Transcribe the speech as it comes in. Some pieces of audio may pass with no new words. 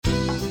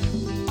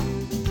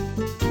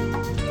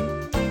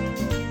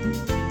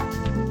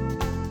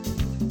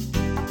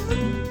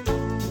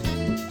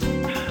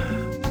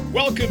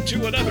welcome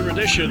to another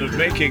edition of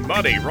Making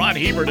Money. Ron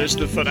Hebert is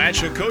the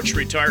financial coach,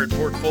 retired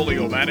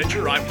portfolio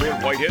manager. I'm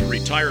Gord Whitehead,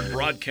 retired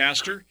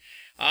broadcaster.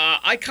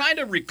 I kind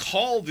of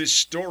recall this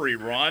story,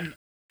 Ron,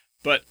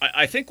 but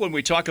I think when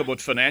we talk about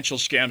financial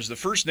scams, the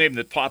first name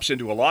that pops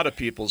into a lot of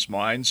people's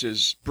minds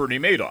is Bernie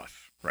Madoff,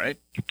 right?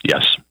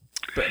 Yes.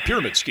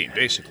 Pyramid scheme,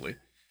 basically.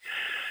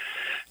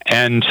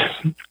 And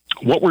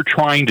what we're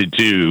trying to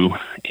do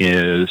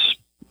is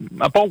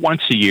about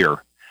once a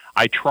year,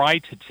 I try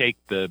to take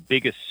the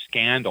biggest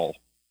scandal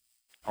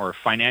or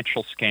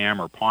financial scam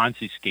or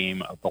Ponzi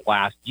scheme of the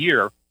last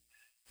year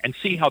and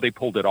see how they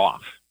pulled it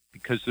off.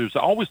 Because there's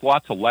always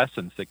lots of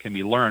lessons that can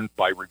be learned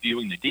by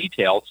reviewing the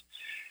details.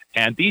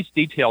 And these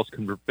details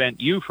can prevent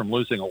you from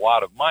losing a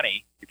lot of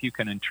money if you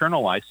can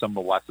internalize some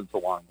of the lessons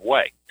along the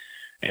way.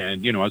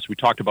 And, you know, as we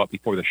talked about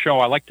before the show,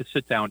 I like to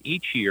sit down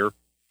each year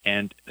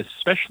and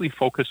especially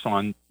focus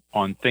on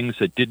things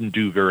that didn't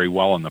do very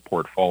well in the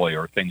portfolio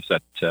or things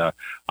that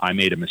I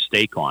made a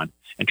mistake on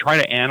and try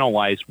to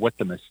analyze what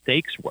the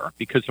mistakes were.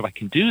 Because if I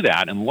can do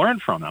that and learn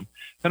from them,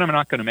 then I'm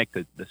not going to make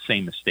the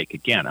same mistake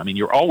again. I mean,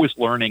 you're always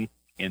learning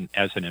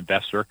as an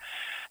investor,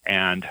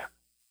 and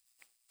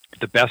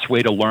the best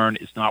way to learn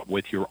is not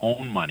with your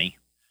own money,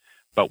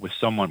 but with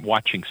someone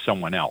watching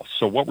someone else.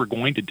 So what we're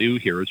going to do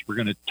here is we're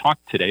going to talk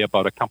today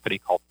about a company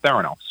called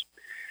Theranos,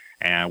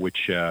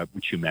 which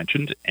you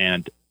mentioned,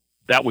 and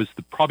that was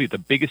probably the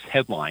biggest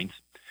headlines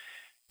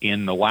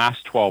in the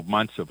last 12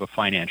 months of a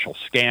financial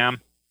scam.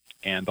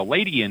 And the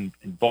lady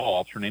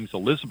involved, her name's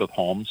Elizabeth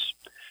Holmes.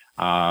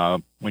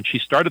 When she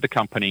started the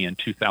company in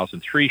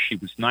 2003, she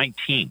was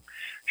 19.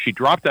 She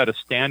dropped out of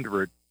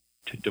Stanford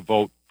to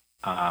devote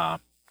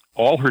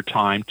all her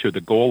time to the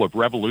goal of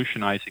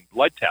revolutionizing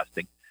blood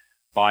testing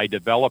by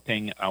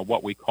developing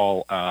what we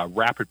call a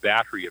rapid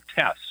battery of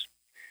tests.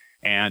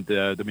 And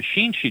the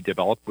machine she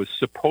developed was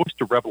supposed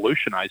to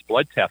revolutionize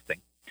blood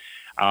testing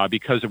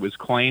because it was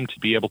claimed to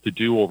be able to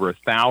do over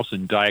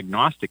 1,000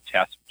 diagnostic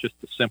tests with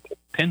just a simple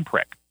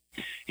pinprick.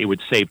 It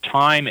would save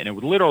time, and it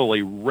would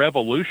literally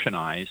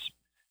revolutionize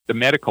the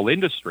medical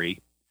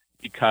industry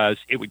because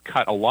it would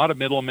cut a lot of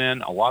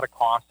middlemen, a lot of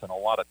costs, and a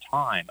lot of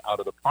time out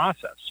of the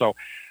process. So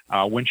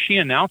when she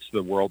announced to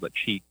the world that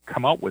she'd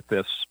come out with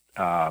this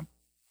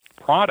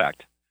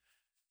product,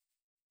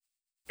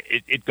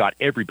 it got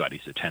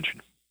everybody's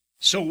attention.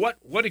 So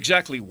what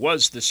exactly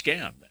was the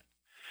scam then?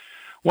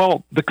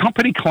 Well, the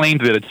company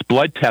claimed that its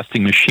blood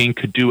testing machine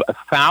could do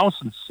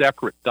 1,000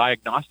 separate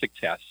diagnostic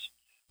tests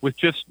with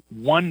just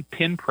one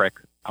pinprick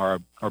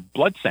or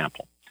blood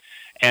sample.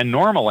 And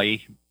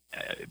normally,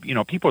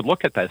 people would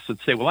look at this and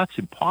say, well, that's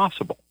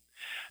impossible.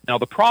 Now,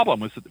 the problem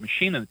was that the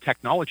machine and the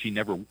technology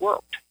never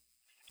worked.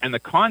 And the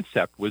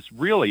concept was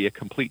really a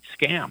complete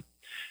scam.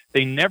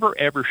 They never,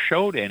 ever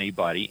showed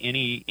anybody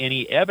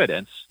any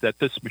evidence that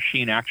this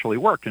machine actually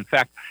worked. In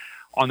fact,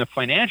 on the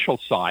financial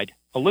side,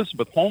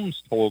 Elizabeth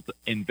Holmes told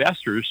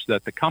investors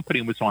that the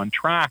company was on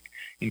track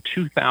in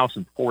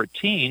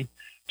 2014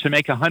 to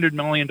make $100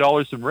 million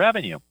in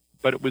revenue,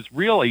 but it was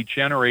really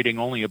generating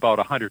only about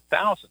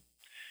 $100,000.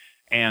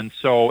 And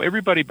so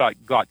everybody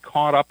got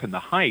caught up in the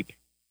hype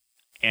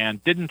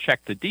and didn't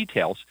check the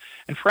details.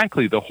 And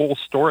frankly, the whole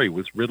story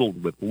was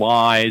riddled with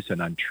lies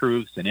and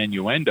untruths and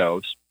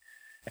innuendos.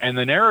 And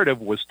the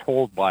narrative was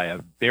told by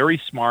a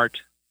very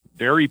smart,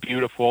 very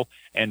beautiful,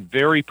 and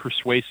very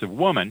persuasive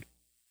woman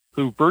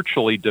who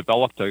virtually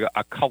developed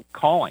a cult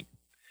following.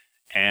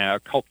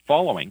 And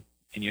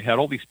you had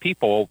all these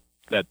people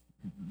that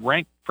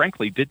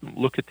frankly didn't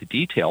look at the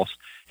details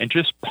and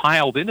just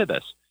piled into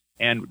this.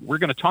 And we're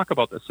going to talk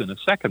about this in a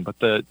second, but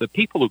the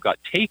people who got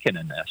taken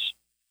in this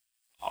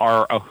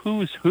are a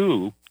who's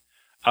who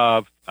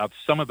of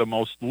some of the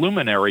most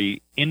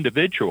luminary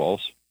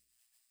individuals.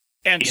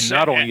 And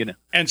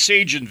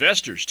sage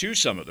investors too,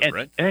 some of them,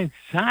 right?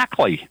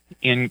 Exactly.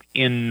 In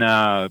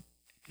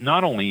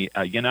not only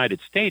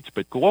United States,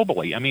 but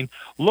globally. I mean,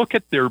 look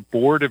at their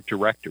board of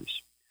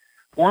directors.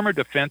 Former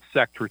Defense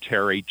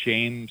Secretary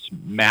James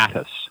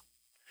Mattis,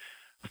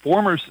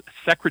 former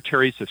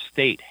Secretaries of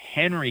State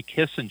Henry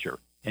Kissinger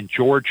and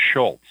George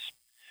Shultz.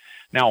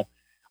 Now,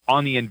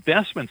 on the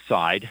investment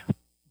side,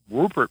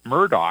 Rupert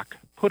Murdoch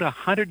put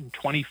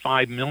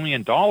 $125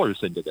 million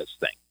into this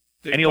thing.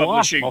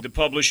 The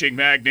publishing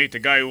magnate, the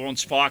guy who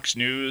owns Fox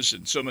News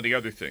and so many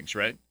other things,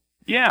 right?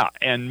 Yeah,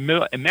 and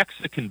a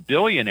Mexican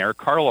billionaire,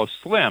 Carlos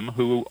Slim,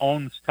 who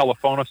owns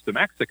Telefonos de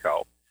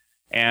Mexico,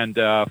 and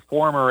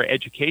former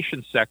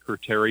Education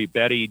Secretary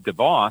Betty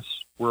DeVos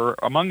were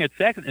among its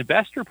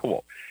investor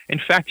pool. In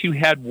fact, you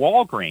had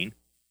Walgreens,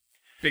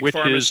 big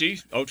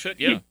pharmacy outfit,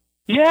 yeah.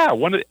 Yeah,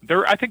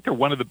 I think they're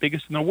one of the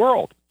biggest in the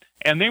world.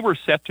 And they were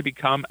set to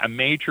become a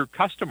major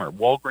customer.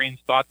 Walgreens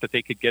thought that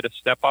they could get a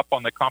step up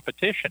on the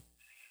competition.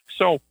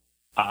 So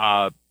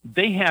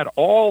they had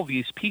all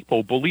these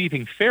people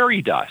believing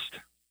fairy dust,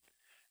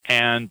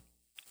 and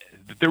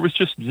there was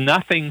just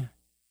nothing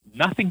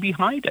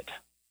behind it.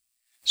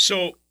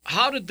 So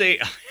how did they,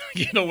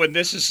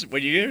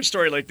 when you hear a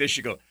story like this,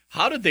 you go,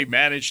 how did they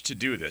manage to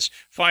do this?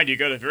 Fine, you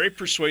got a very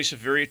persuasive,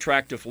 very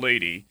attractive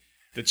lady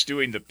that's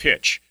doing the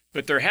pitch.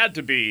 But there had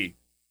to be,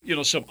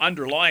 some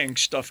underlying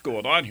stuff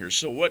going on here.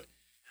 So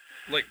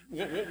did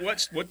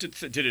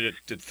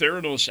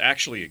Theranos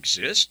actually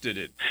exist? Did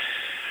it?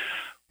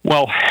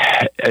 Well,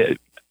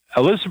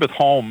 Elizabeth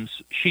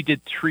Holmes, she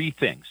did three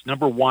things.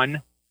 Number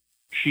one,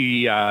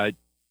 she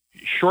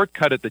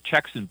shortcutted the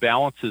checks and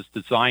balances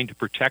designed to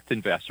protect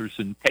investors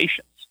and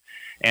patients.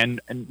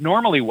 And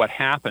normally what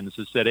happens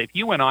is that if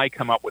you and I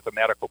come up with a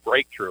medical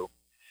breakthrough,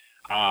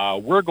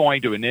 we're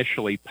going to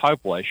initially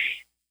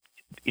publish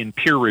in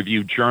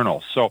peer-reviewed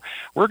journals. So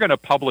we're going to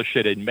publish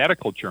it in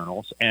medical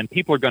journals, and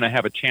people are going to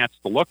have a chance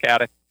to look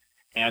at it.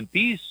 And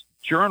these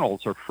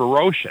journals are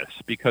ferocious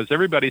because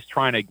everybody's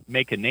trying to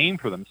make a name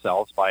for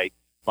themselves by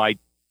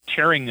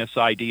tearing this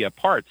idea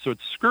apart. So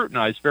it's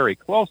scrutinized very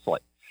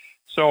closely.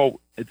 So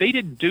they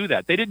didn't do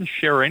that. They didn't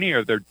share any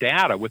of their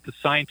data with the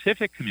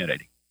scientific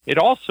community.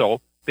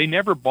 They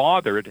never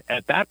bothered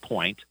at that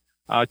point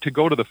to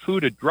go to the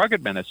Food and Drug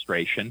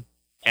Administration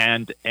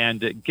and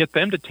get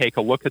them to take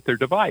a look at their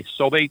device.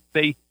 So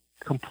they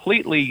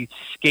completely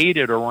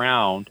skated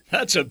around.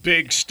 That's a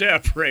big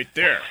step right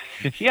there.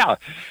 Yeah.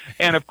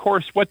 And of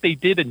course, what they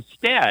did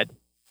instead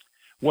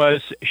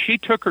was she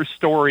took her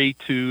story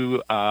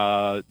to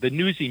the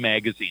newsy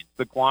magazines,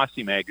 the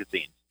glossy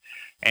magazines,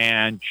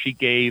 and she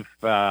gave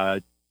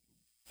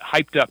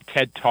hyped up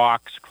TED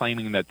Talks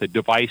claiming that the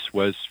device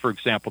was, for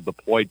example,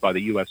 deployed by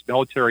the U.S.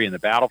 military in the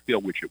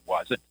battlefield, which it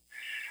wasn't.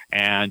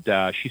 And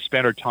she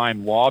spent her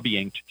time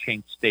lobbying to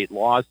change state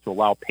laws to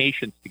allow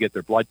patients to get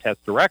their blood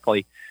tests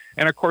directly.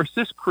 And, of course,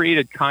 this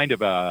created kind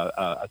of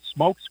a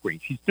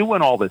smokescreen. She's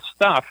doing all this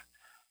stuff,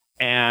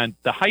 and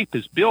the hype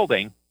is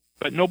building,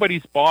 but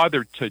nobody's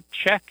bothered to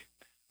check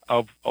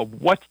of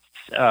what's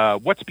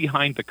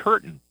behind the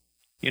curtain.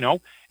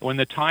 When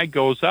the tide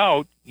goes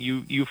out,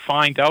 you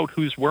find out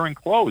who's wearing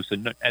clothes.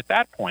 And at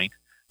that point,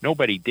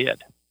 nobody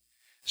did.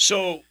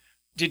 So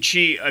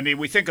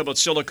we think about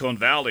Silicon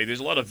Valley.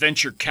 There's a lot of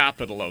venture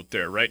capital out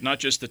there, right? Not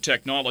just the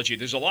technology.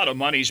 There's a lot of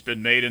money's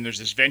been made, and there's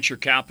this venture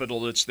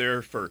capital that's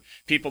there for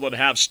people that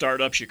have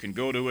startups. You can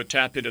go to it,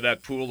 tap into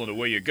that pool, and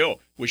away you go.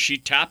 Was she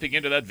tapping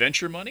into that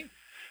venture money?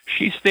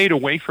 She stayed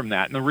away from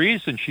that. And the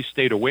reason she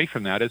stayed away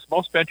from that is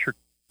most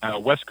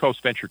West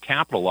Coast venture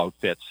capital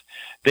outfits,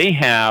 they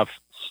have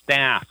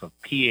staff of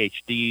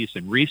PhDs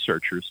and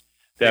researchers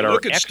that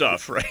look at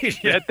stuff, right?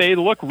 That they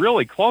look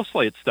really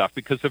closely at stuff,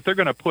 because if they're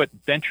going to put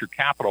venture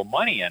capital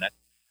money in it,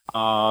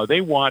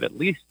 they want at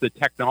least the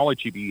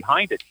technology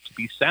behind it to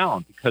be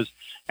sound, because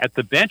at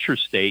the venture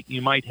state,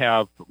 you might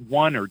have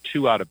 1 or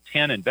 2 out of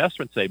 10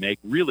 investments they make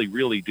really,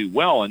 really do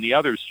well, and the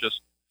others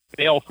just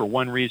fail for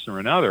one reason or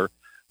another.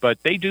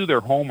 But they do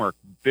their homework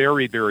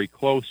very, very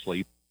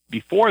closely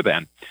before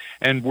then.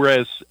 And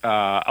whereas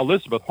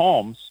Elizabeth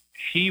Holmes,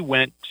 she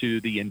went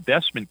to the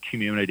investment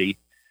community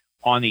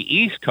on the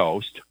East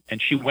Coast,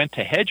 and she went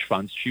to hedge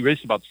funds. She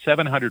raised about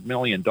 $700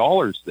 million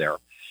there.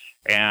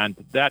 And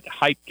that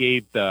hype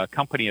gave the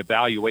company a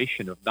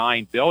valuation of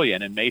 $9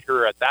 billion and made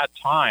her, at that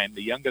time,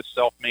 the youngest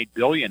self-made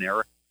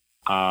billionaire.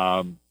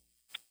 And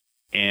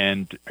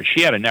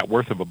she had a net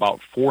worth of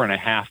about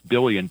 $4.5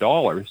 billion.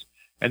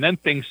 And then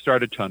things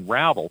started to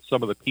unravel.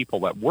 Some of the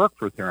people that work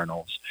for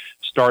Theranos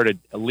started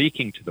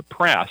leaking to the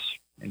press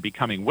and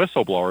becoming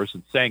whistleblowers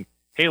and saying,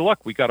 hey,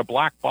 look, we got a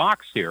black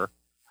box here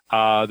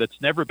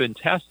that's never been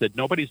tested.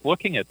 Nobody's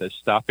looking at this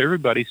stuff.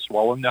 Everybody's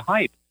swallowing the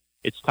hype.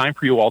 It's time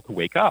for you all to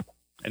wake up.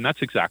 And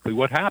that's exactly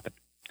what happened.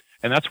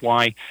 And that's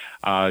why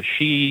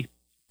she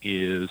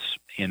is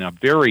in a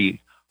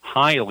very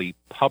highly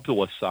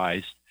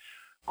publicized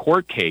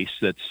court case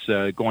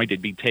that's going to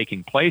be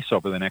taking place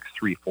over the next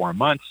 3-4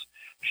 months.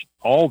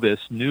 All this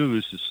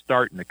news is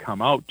starting to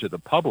come out to the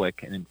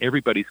public, and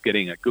everybody's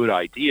getting a good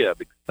idea of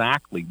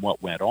exactly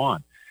what went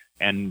on.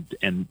 And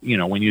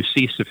when you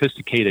see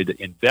sophisticated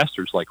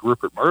investors like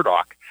Rupert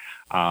Murdoch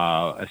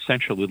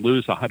essentially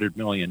lose $100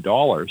 million,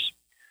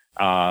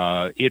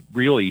 it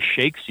really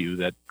shakes you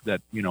that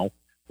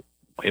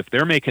if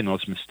they're making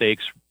those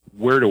mistakes,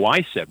 where do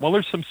I sit? Well,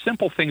 there's some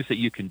simple things that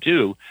you can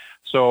do,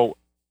 so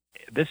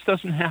this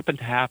doesn't have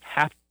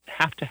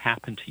to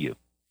happen to you.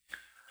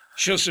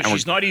 So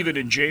she's not even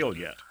in jail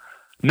yet?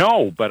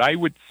 No, but I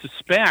would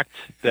suspect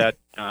that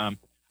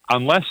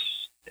unless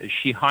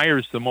she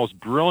hires the most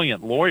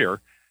brilliant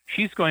lawyer,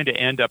 she's going to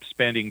end up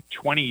spending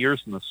 20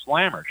 years in the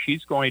slammer.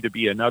 She's going to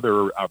be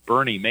another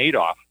Bernie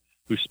Madoff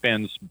who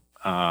spends,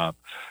 in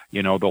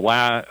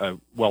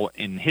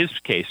his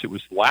case, it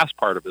was the last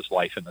part of his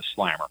life in the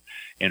slammer.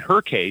 In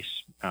her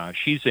case,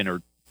 she's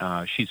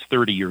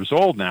 30 years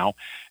old now.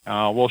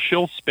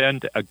 She'll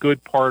spend a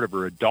good part of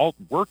her adult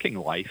working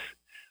life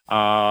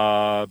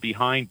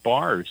behind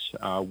bars,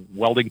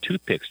 welding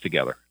toothpicks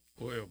together.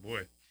 Boy, oh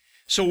boy.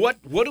 So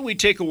what do we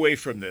take away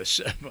from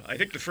this? I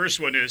think the first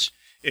one is,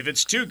 if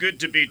it's too good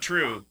to be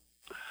true,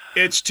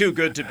 it's too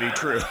good to be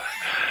true.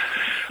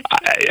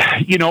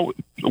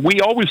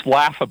 We always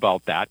laugh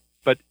about that,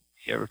 but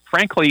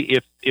frankly,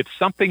 if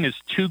something is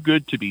too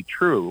good to be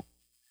true,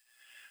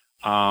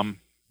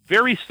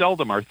 very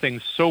seldom are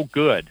things so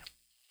good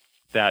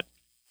that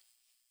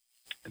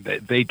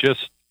they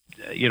just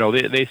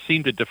they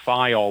seem to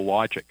defy all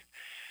logic.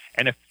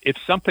 And if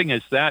something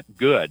is that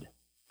good,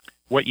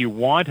 what you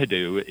want to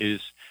do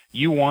is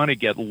you want to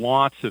get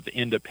lots of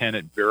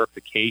independent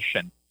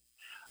verification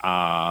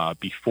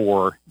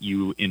before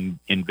you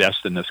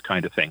invest in this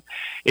kind of thing.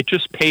 It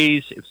just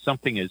pays if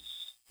something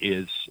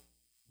is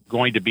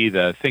going to be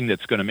the thing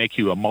that's going to make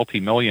you a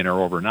multimillionaire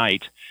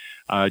overnight,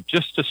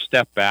 just to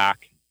step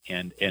back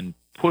and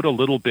put a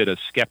little bit of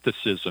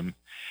skepticism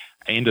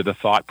into the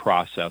thought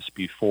process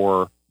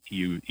before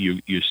you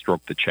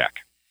stroke the check.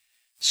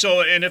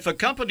 So, and if a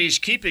company's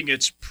keeping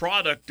its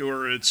product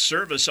or its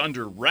service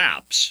under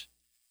wraps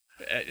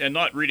and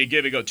not really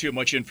giving out too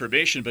much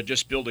information, but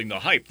just building the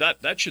hype,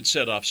 that should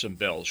set off some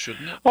bells,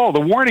 shouldn't it? Oh,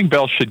 the warning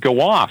bells should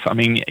go off. I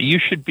mean, you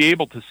should be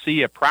able to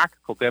see a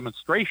practical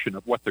demonstration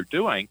of what they're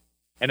doing.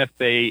 And if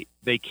they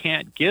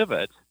can't give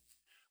it,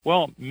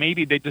 well,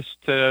 maybe they just,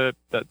 the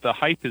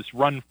hype is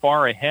run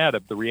far ahead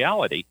of the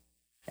reality.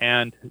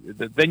 And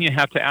then you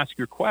have to ask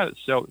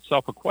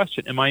yourself a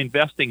question: am I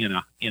investing in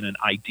an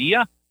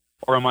idea,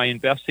 or am I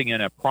investing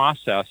in a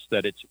process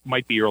that it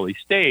might be early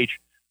stage,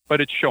 but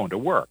it's shown to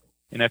work?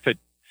 And if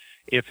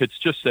it's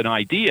just an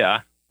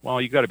idea, well,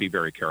 you got to be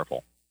very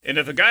careful. And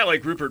if a guy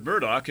like Rupert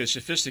Murdoch has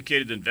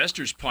sophisticated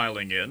investors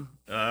piling in,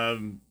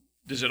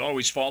 does it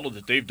always follow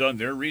that they've done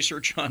their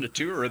research on it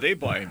too, or are they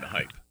buying the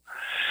hype?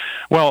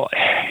 Well,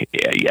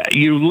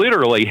 you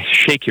literally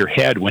shake your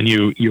head when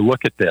you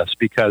look at this,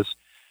 because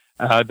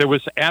there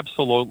was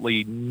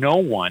absolutely no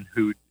one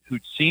who'd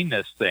seen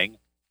this thing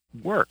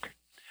work.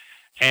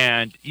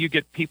 And you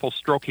get people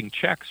stroking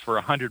checks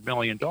for $100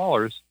 million,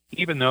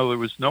 even though there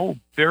was no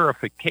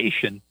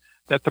verification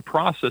that the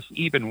process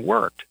even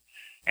worked.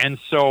 And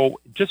so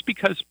just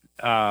because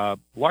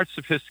large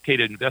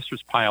sophisticated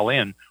investors pile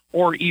in,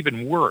 or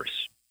even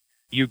worse,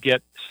 you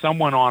get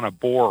someone on a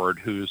board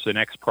who's an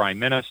ex-prime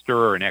minister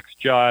or an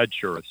ex-judge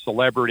or a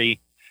celebrity.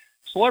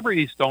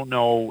 Celebrities don't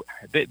know.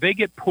 They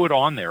get put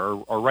on there,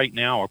 or right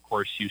now, of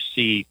course, you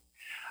see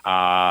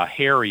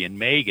Harry and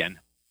Meghan.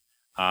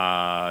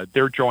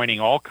 They're joining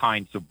all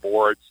kinds of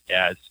boards,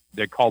 as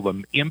they call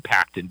them,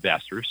 impact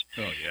investors.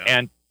 Oh, yeah.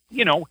 And,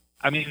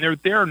 I mean, they're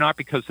there not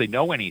because they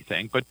know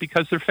anything, but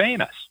because they're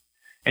famous.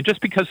 And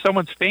just because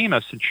someone's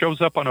famous and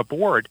shows up on a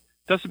board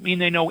doesn't mean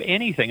they know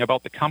anything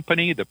about the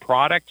company, the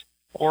product,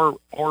 or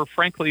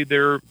frankly,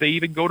 they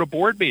even go to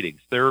board meetings.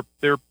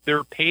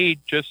 They're paid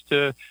just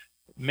to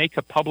make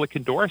a public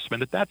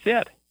endorsement, and that's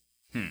it.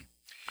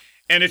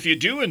 And if you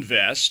do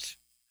invest,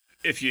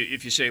 if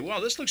you say,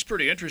 well, this looks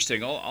pretty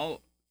interesting,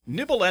 I'll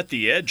nibble at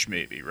the edge,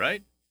 maybe,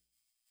 right?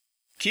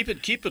 Keep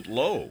it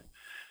low.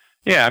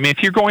 Yeah, I mean,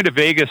 if you're going to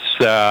Vegas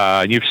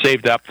and you've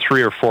saved up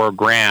 $3 or $4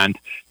 grand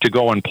to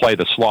go and play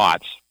the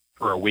slots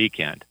for a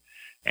weekend,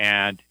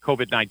 and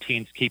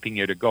COVID-19 is keeping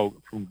you to go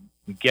from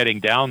getting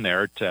down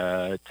there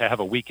to have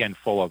a weekend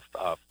full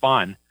of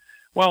fun,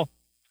 well,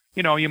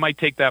 you might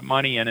take that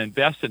money and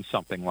invest in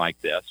something like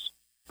this,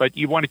 but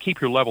you want to keep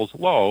your levels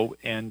low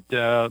and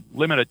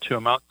limit it to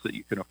amounts that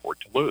you can afford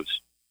to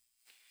lose.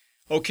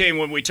 Okay,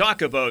 when we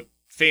talk about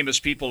famous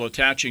people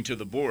attaching to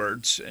the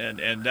boards,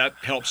 and that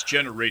helps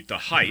generate the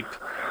hype,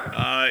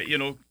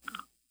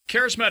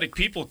 charismatic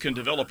people can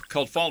develop a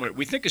cult following.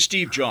 We think of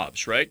Steve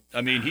Jobs, right?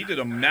 I mean, he did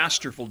a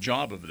masterful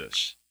job of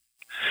this.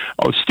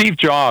 Oh, Steve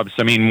Jobs,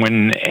 I mean,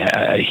 when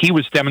he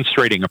was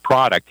demonstrating a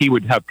product, he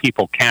would have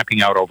people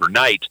camping out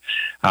overnight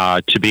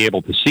to be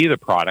able to see the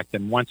product.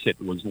 And once it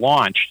was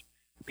launched,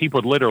 people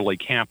would literally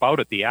camp out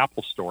at the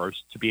Apple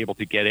stores to be able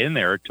to get in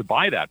there to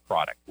buy that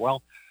product.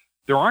 Well,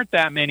 there aren't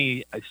that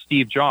many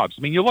Steve Jobs.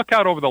 I mean, you look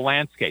out over the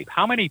landscape,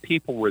 how many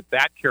people were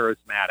that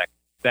charismatic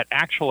that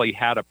actually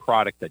had a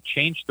product that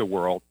changed the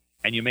world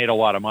and you made a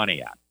lot of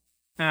money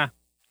at?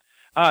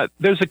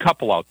 There's a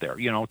couple out there,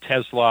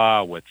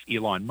 Tesla with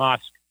Elon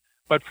Musk.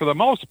 But for the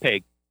most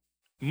part,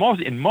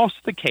 in most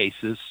of the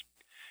cases,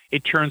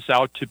 it turns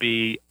out to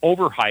be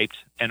overhyped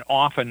and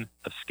often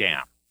a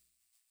scam.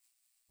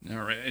 All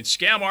right. And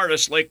scam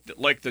artists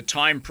like the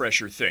time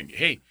pressure thing.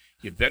 Hey,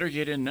 you better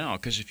get in now,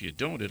 because if you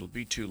don't, it'll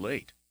be too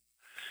late.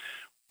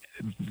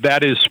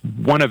 That is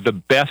one of the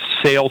best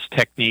sales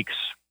techniques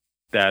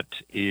that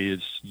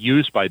is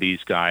used by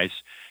these guys,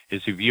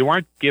 is if you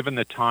aren't given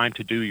the time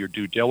to do your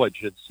due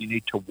diligence, you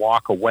need to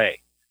walk away.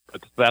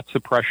 But that's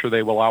the pressure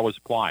they will always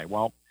apply.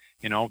 Well,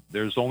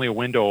 there's only a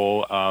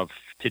window of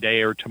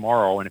today or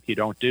tomorrow, and if you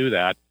don't do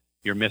that,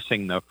 you're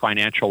missing the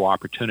financial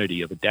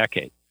opportunity of a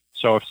decade.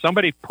 So if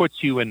somebody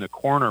puts you in the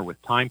corner with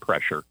time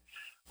pressure,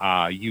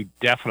 you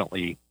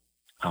definitely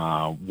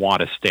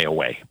want to stay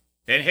away.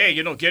 And hey,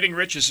 getting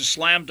rich is a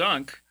slam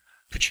dunk,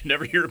 but you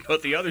never hear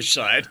about the other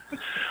side.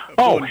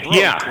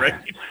 Yeah. Right?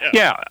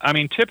 Yeah. I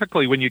mean,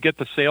 typically when you get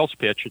the sales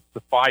pitch, it's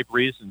the 5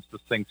 reasons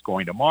this thing's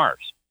going to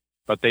Mars.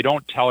 But they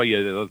don't tell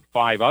you the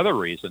 5 other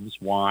reasons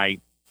why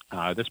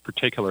this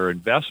particular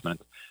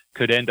investment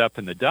could end up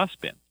in the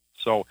dustbin.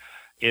 So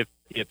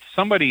if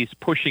somebody's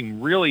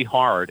pushing really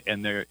hard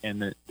and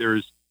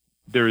there's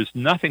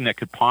nothing that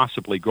could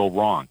possibly go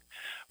wrong,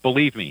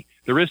 believe me,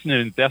 there isn't an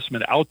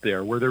investment out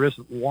there where there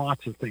isn't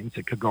lots of things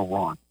that could go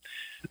wrong.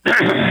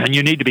 And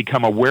you need to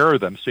become aware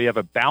of them so you have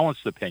a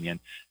balanced opinion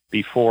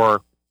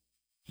before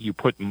you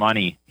put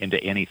money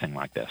into anything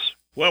like this.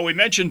 Well, we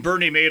mentioned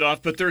Bernie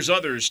Madoff, but there's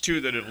others,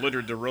 too, that have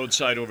littered the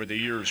roadside over the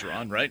years,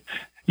 Ron, right?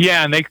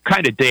 Yeah, and they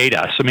kind of date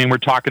us. I mean, we're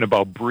talking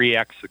about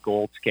Bre-X, the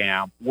gold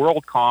scam,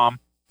 WorldCom.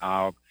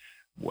 An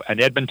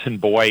Edmonton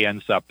boy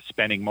ends up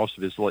spending most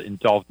of his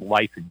adult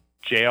life in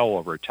jail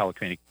over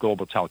a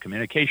global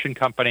telecommunication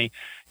company.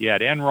 You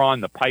had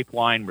Enron, the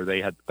pipeline, where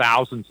they had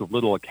thousands of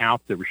little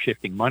accounts they were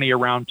shifting money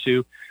around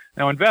to.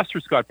 Now,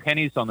 investors got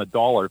pennies on the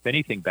dollar, if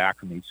anything, back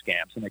from these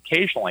scams, and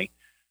occasionally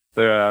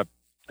the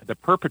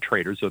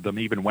perpetrators of them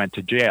even went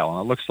to jail.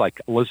 And it looks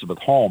like Elizabeth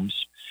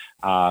Holmes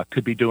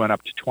could be doing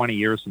up to 20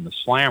 years in the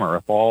slammer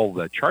if all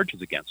the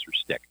charges against her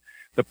stick.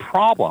 The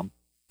problem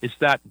is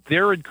that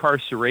their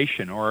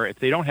incarceration, or if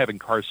they don't have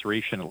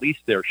incarceration, at least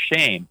their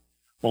shame,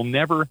 will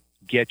never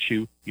get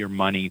you your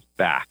money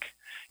back.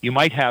 You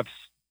might have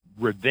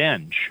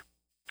revenge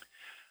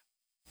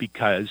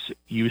because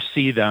you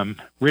see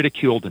them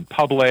ridiculed in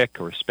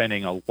public or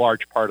spending a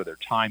large part of their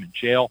time in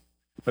jail,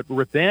 but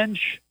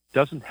revenge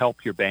doesn't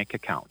help your bank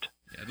account.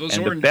 Yeah, those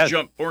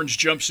orange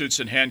jumpsuits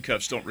and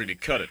handcuffs don't really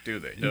cut it, do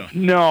they?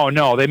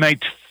 No.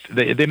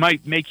 They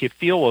might make you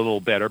feel a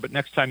little better, but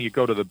next time you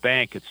go to the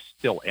bank, it's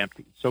still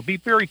empty. So be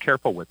very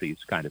careful with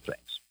these kind of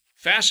things.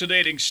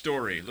 Fascinating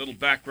story. Little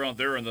background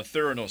there on the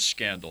Theranos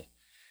scandal.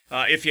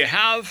 If you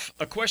have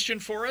a question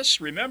for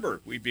us, remember,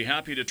 we'd be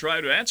happy to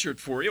try to answer it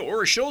for you,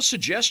 or a show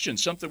suggestion,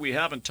 something we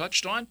haven't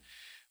touched on.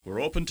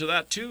 We're open to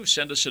that, too.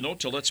 Send us a note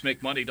to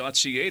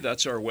letsmakemoney.ca.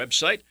 That's our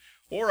website.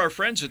 Or our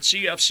friends at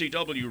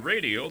CFCW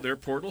Radio, their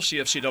portal,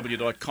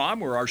 cfcw.com,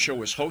 where our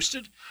show is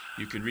hosted.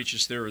 You can reach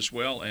us there as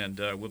well, and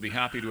we'll be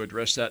happy to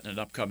address that in an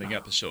upcoming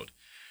episode.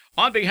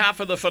 On behalf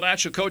of the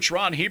financial coach,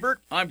 Ron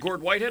Hebert, I'm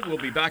Gord Whitehead. We'll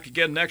be back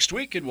again next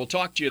week, and we'll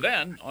talk to you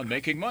then on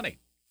Making Money.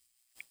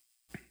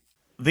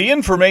 The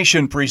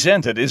information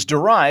presented is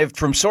derived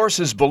from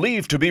sources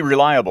believed to be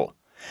reliable.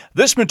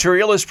 This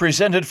material is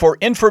presented for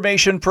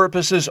information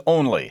purposes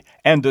only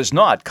and does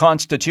not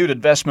constitute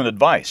investment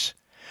advice.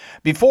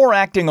 Before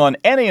acting on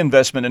any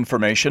investment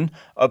information,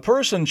 a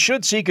person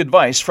should seek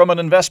advice from an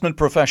investment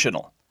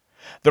professional.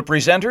 The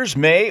presenters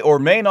may or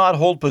may not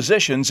hold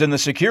positions in the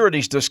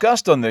securities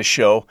discussed on this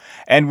show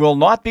and will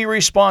not be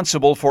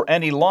responsible for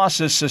any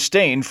losses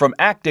sustained from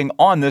acting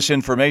on this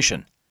information.